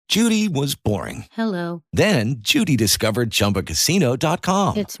Judy was boring. Hello. Then Judy discovered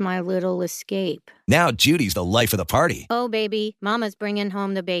ChumbaCasino.com. It's my little escape. Now Judy's the life of the party. Oh, baby, mama's bringing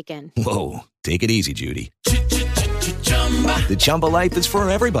home the bacon. Whoa, take it easy, Judy. The Chumba life is for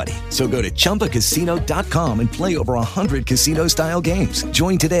everybody. So go to ChumbaCasino.com and play over 100 casino-style games.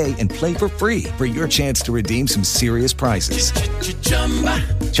 Join today and play for free for your chance to redeem some serious prizes.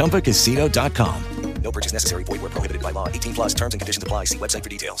 ChumbaCasino.com. No purchase necessary. Void where prohibited by law. 18 plus terms and conditions apply. See website for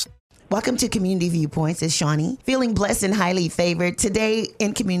details. Welcome to Community Viewpoints. It's Shawnee, feeling blessed and highly favored. Today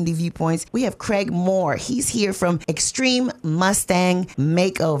in Community Viewpoints, we have Craig Moore. He's here from Extreme Mustang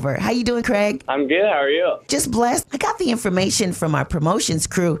Makeover. How you doing, Craig? I'm good. How are you? Just blessed. I got the information from our promotions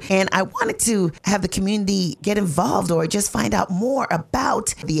crew, and I wanted to have the community get involved or just find out more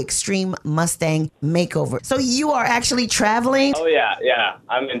about the Extreme Mustang Makeover. So you are actually traveling? Oh, yeah.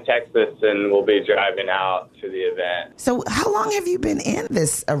 I'm in Texas, and we'll be driving out to the event. So how long have you been in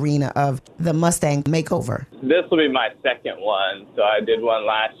this arena of the Mustang Makeover? This will be my second one. So I did one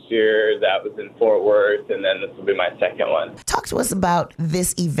last year that was in Fort Worth, and then this will be my second one. Talk to us about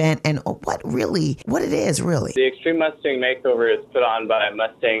this event and what it is really. The Extreme Mustang Makeover is put on by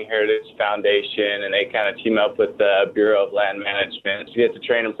Mustang Heritage Foundation, and they kind of team up with the Bureau of Land Management. You get to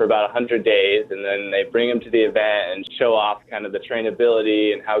train them for about 100 days, and then they bring them to the event and show off kind of the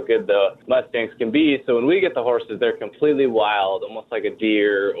trainability and how good the Mustangs can be. So when we get the horses, they're completely wild, almost like a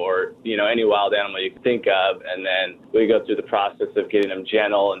deer or, any wild animal you can think of. And then we go through the process of getting them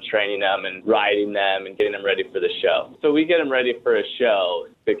gentle and training them and riding them and getting them ready for the show. So we get them ready for a show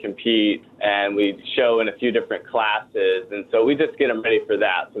to compete, and we show in a few different classes. And so we just get them ready for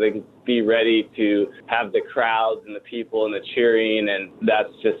that so they can be ready to have the crowds and the people and the cheering, and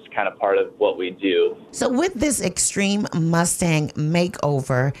that's just kind of part of what we do. So with this Extreme Mustang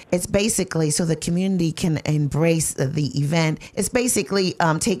Makeover, it's basically so the community can embrace the event. It's basically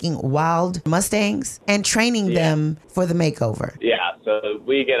taking wild Mustangs and training them for the makeover. Yeah, so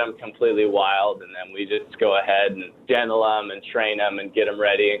we get them completely wild, and then we just go ahead and gentle them and train them and get them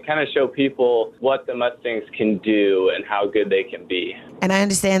ready and kind of show people what the Mustangs can do and how good they can be. And I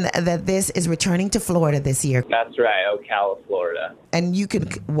understand that this is returning to Florida this year. That's right, Ocala, Florida. And you can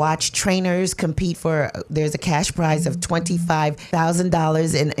watch trainers compete there's a cash prize of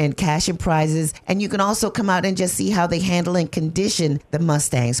 $25,000 in cash and prizes. And you can also come out and just see how they handle and condition the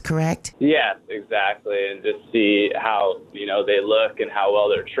Mustangs, correct? Yes, exactly. And just see how, they look and how well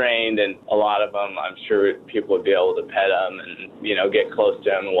they're trained. And a lot of them, I'm sure people would be able to pet them and, get close to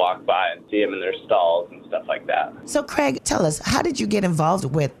them and walk by and see them in their stalls and stuff like that. So, Craig, tell us, how did you get involved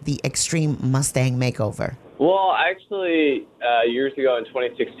with the Extreme Mustang Makeover? Well, actually, years ago in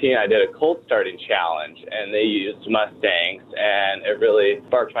 2016, I did a colt starting challenge, and they used Mustangs, and it really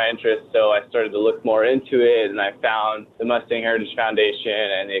sparked my interest. So I started to look more into it, and I found the Mustang Heritage Foundation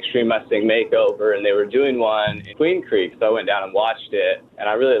and the Extreme Mustang Makeover, and they were doing one in Queen Creek. So I went down and watched it, and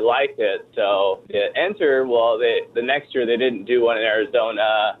I really liked it. So to enter, the next year they didn't do one in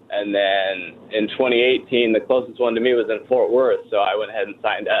Arizona, and then in 2018, the closest one to me was in Fort Worth. So I went ahead and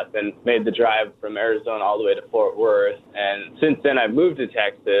signed up and made the drive from Arizona all the way to Fort Worth. And since then, I've moved to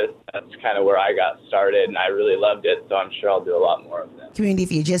Texas. That's kind of where I got started, and I really loved it. So I'm sure I'll do a lot more of them. Community,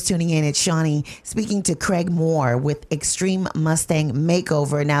 if you're just tuning in, it's Shawnee speaking to Craig Moore with Extreme Mustang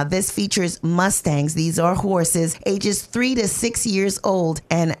Makeover. Now, this features Mustangs. These are horses ages 3 to 6 years old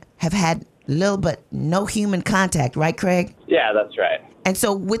and have had little but no human contact, right, Craig? Yeah, that's right. And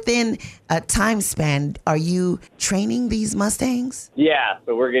so within a time span, are you training these Mustangs? Yeah,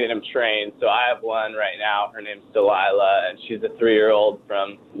 so we're getting them trained. So I have one right now. Her name's Delilah, and she's a 3-year-old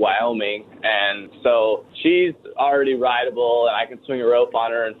from Wyoming. And so she's already rideable, and I can swing a rope on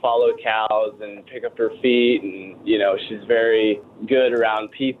her and follow cows and pick up her feet. And, she's very good around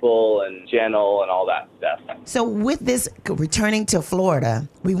people and gentle and all that stuff. So with this returning to Florida,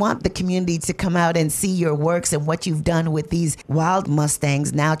 we want the community to come out and see your works and what you've done with these wild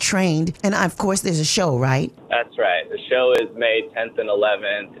Mustangs now trained. And of course, there's a show, right? That's right. The show is May 10th and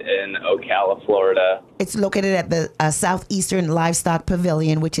 11th in Ocala, Florida. It's located at the Southeastern Livestock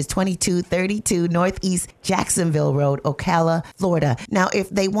Pavilion, which is 2232 Northeast Jacksonville Road, Ocala, Florida. Now, if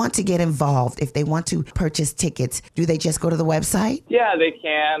they want to get involved, if they want to purchase tickets, do they just go to the website? Yeah, they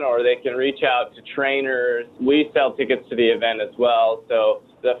can, or they can reach out to trainers. We sell tickets to the event as well. So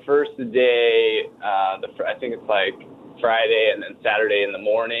the first day, I think it's like Friday and then Saturday in the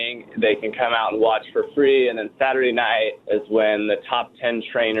morning, they can come out and watch for free. And then Saturday night is when the top 10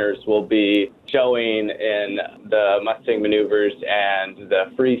 trainers will be showing in the Mustang maneuvers and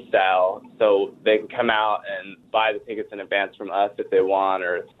the freestyle. So they can come out and buy the tickets in advance from us if they want,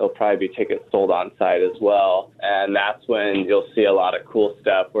 or there'll probably be tickets sold on site as well. And that's when you'll see a lot of cool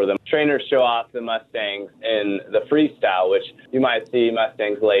stuff where the trainers show off the Mustangs in the freestyle, which you might see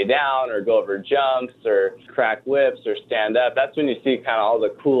Mustangs lay down or go over jumps or crack whips or stand up. That's when you see kind of all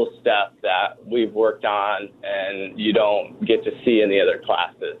the cool stuff that we've worked on and you don't get to see in the other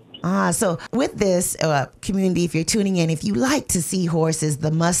classes. So with this community, if you're tuning in, if you like to see horses, the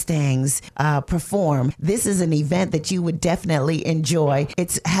Mustangs perform, this is an event that you would definitely enjoy.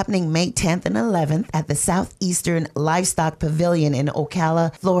 It's happening May 10th and 11th at the Southeastern Livestock Pavilion in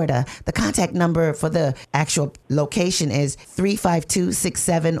Ocala, Florida. The contact number for the actual location is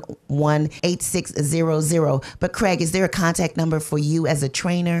 352-671-8600. But Craig, is there a contact number for you as a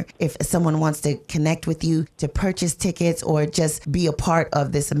trainer if someone wants to connect with you to purchase tickets or just be a part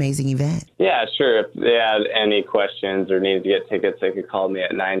of this amazing event? Yeah, sure. If they had any questions or needed to get tickets, they could call me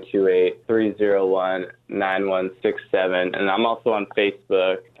at 928-301-9167. And I'm also on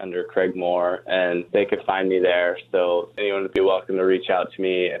Facebook under Craig Moore, and they could find me there. So anyone would be welcome to reach out to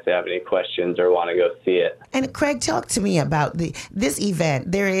me if they have any questions or want to go see it. And Craig, talk to me about this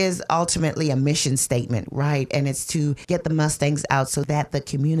event. There is ultimately a mission statement, right? And it's to get the Mustangs out so that the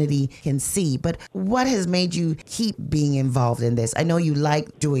community can see. But what has made you keep being involved in this? I know you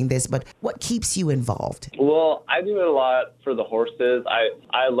like doing this, but what keeps you involved? Well, I do it a lot for the horses.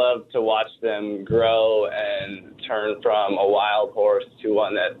 I love to watch them grow and turn from a wild horse to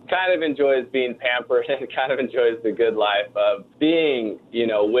one that kind of enjoys being pampered and kind of enjoys the good life of being,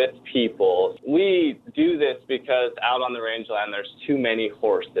 with people. We do this because out on the rangeland there's too many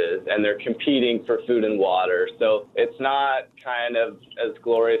horses and they're competing for food and water. So it's not kind of as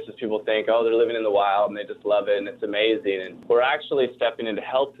glorious as people think. Oh, they're living in the wild and they just love it and it's amazing. And we're actually stepping in to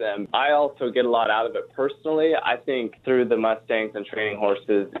help them. I also get a lot out of it personally. I think through the Mustangs and training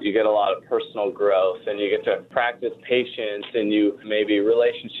horses, you get a lot of personal growth and you get to practice patience and you maybe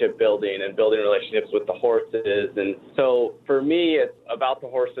relationship building and building relationships with the horses. And so for me, it's about the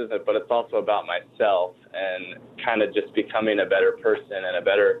horses, but it's also about myself and kind of just becoming a better person and a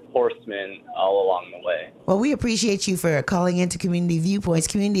better horseman all along the way. Well, we appreciate you for calling into Community Viewpoints.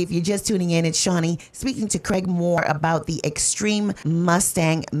 Community, if you're just tuning in, it's Shawnee speaking to Craig Moore about the Extreme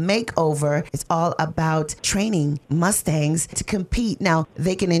Mustang Makeover. It's all about training Mustangs to compete. Now,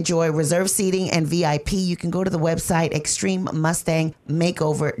 they can enjoy reserve seating and VIP. You can go to the website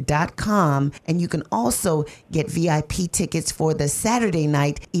extrememustangmakeover.com, and you can also get VIP tickets for the Saturday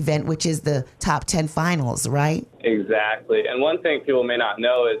night event, which is the top 10 finals, right? Exactly. And one thing people may not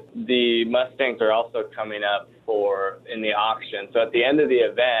know is the Mustangs are also coming up in the auction. So at the end of the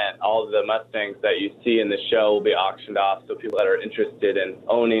event, all of the Mustangs that you see in the show will be auctioned off. So people that are interested in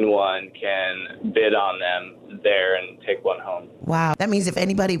owning one can bid on them there and take one home. Wow. That means if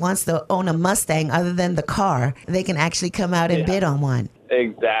anybody wants to own a Mustang other than the car, they can actually come out and bid on one.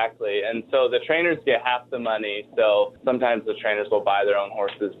 Exactly. And so the trainers get half the money. So sometimes the trainers will buy their own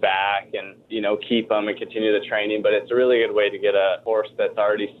horses back and, keep them and continue the training. But it's a really good way to get a horse that's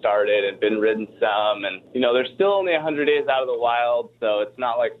already started and been ridden some. And, they're still only 100 days out of the wild. So it's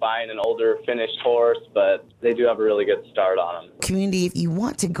not like buying an older finished horse, but they do have a really good start on them. Community, if you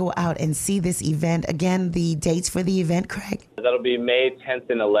want to go out and see this event, again, the dates for the event, Craig? That'll be May 10th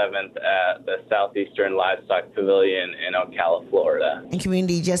and 11th at the Southeastern Livestock Pavilion in Ocala, Florida. And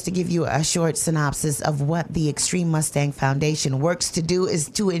community, just to give you a short synopsis of what the Extreme Mustang Foundation works to do is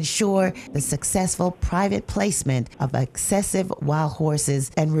to ensure the successful private placement of excessive wild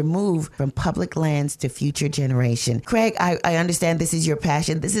horses and remove from public lands to future generation. Craig, I understand this is your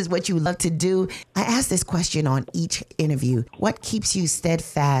passion. This is what you love to do. I ask this question on each interview. What keeps you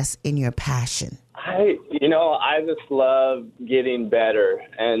steadfast in your passion? I just love getting better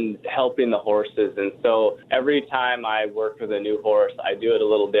and helping the horses. And so every time I work with a new horse, I do it a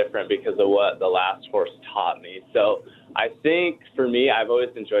little different because of what the last horse taught me. So I think for me, I've always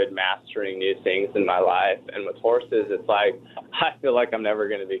enjoyed mastering new things in my life. And with horses, it's like, I feel like I'm never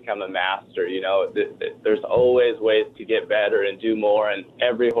going to become a master. There's always ways to get better and do more. And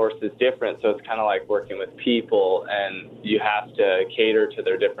every horse is different. So it's kind of like working with people, and you have to cater to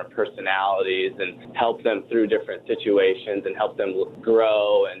their different personalities and help them through different situations and help them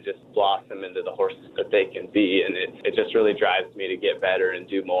grow and just blossom into the horses that they can be. And it just really drives me to get better and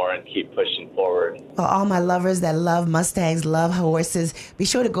do more and keep pushing forward. Well, all my lovers that love Mustangs, love horses, be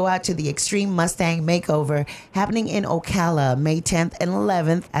sure to go out to the Extreme Mustang Makeover happening in Ocala, May 10th and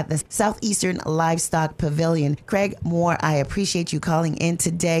 11th at the Southeastern Livestock Pavilion. Craig Moore, I appreciate you calling in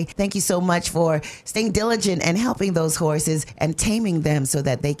today. Thank you so much for staying diligent and helping those horses and taming them so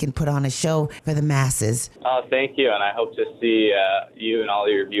that they can put on a show for the masses. Oh, thank you, and I hope to see you and all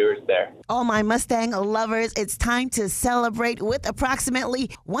your viewers there. All my Mustang lovers, it's time to celebrate with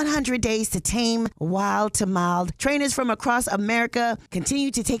approximately 100 days to tame wild to mild. Trainers from across America continue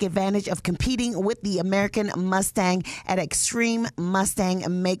to take advantage of competing with the American Mustang at Extreme Mustang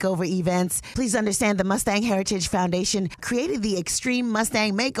Makeover events. Please understand the Mustang Heritage Foundation created the Extreme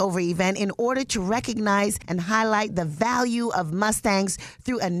Mustang Makeover event in order to recognize and highlight the value of Mustangs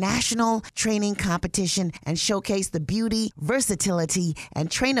through a national training competition and showcase the beauty, versatility, and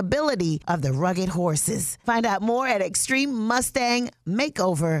trainability of the rugged horses. Find out more at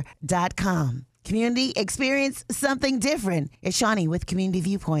extrememustangmakeover.com. Community, experience something different. It's Shawnee with Community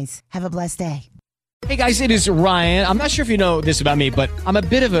Viewpoints. Have a blessed day. Hey guys, it is Ryan. I'm not sure if you know this about me, but I'm a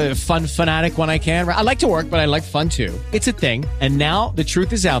bit of a fun fanatic when I can. I like to work, but I like fun too. It's a thing. And now the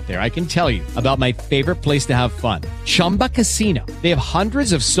truth is out there. I can tell you about my favorite place to have fun. Chumba Casino. They have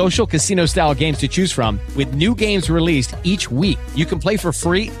hundreds of social casino style games to choose from with new games released each week. You can play for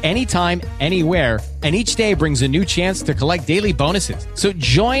free anytime, anywhere. And each day brings a new chance to collect daily bonuses. So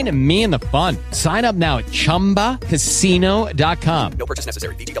join me in the fun. Sign up now at ChumbaCasino.com. No purchase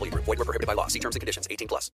necessary. VGW Group. Void where prohibited by law. See terms and conditions. 18+.